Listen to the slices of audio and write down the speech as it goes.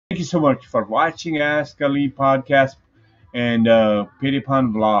you so much for watching Ask Ali podcast and Payday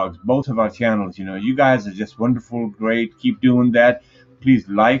Vlogs, both of our channels. You guys are just wonderful, great. Keep doing that. Please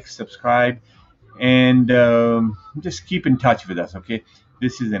like, subscribe, and just keep in touch with us, okay?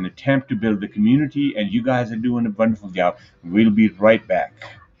 This is an attempt to build the community, and you guys are doing a wonderful job. We'll be right back.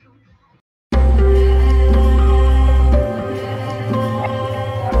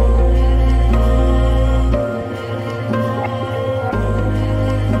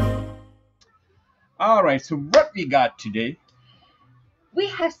 All right, so what we got today? We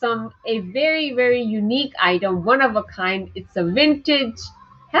have a very, very unique item, one of a kind. It's a vintage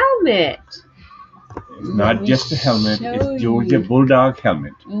helmet. Not just a helmet, it's Georgia Bulldog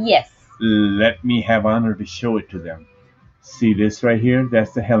helmet. Yes. Let me have honor to show it to them. See this right here?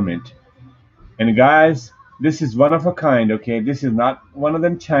 That's the helmet. And guys, this is one of a kind, okay? This is not one of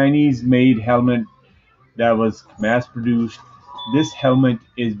them Chinese-made helmet that was mass-produced. This helmet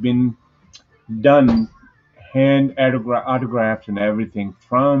has been done, hand autographed and everything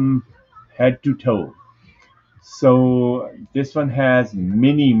from head to toe. So this one has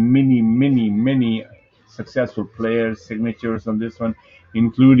many successful players' signatures on this one,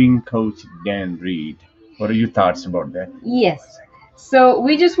 including Coach Dan Reeves. What are your thoughts about that? Yes. So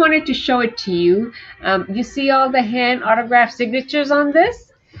we just wanted to show it to you. You see all the hand autograph signatures on this?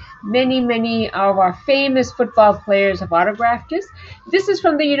 Many of our famous football players have autographed this. This is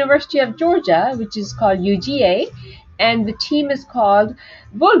from the University of Georgia, which is called UGA, and the team is called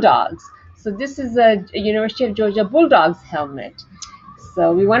Bulldogs. So this is a University of Georgia Bulldogs helmet.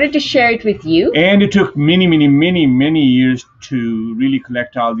 So we wanted to share it with you. And it took many years to really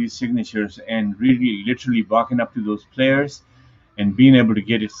collect all these signatures and really literally walking up to those players and being able to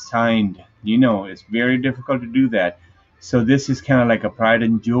get it signed. It's very difficult to do that. So this is kind of like a pride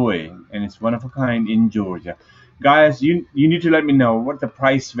and joy, and it's one of a kind in Georgia. Guys, you need to let me know what the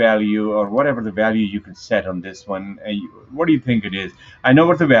price value or whatever the value you can set on this one. What do you think it is? I know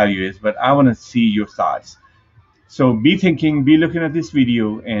what the value is, but I want to see your thoughts. So be thinking, be looking at this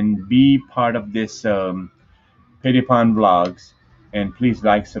video, and be part of this Payday Vlogs. And please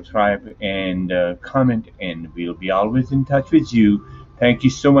like, subscribe, and comment, and we'll be always in touch with you. Thank you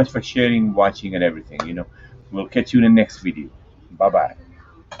so much for sharing, watching, and everything. We'll catch you in the next video. Bye-bye.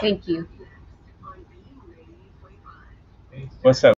 Thank you. What's up?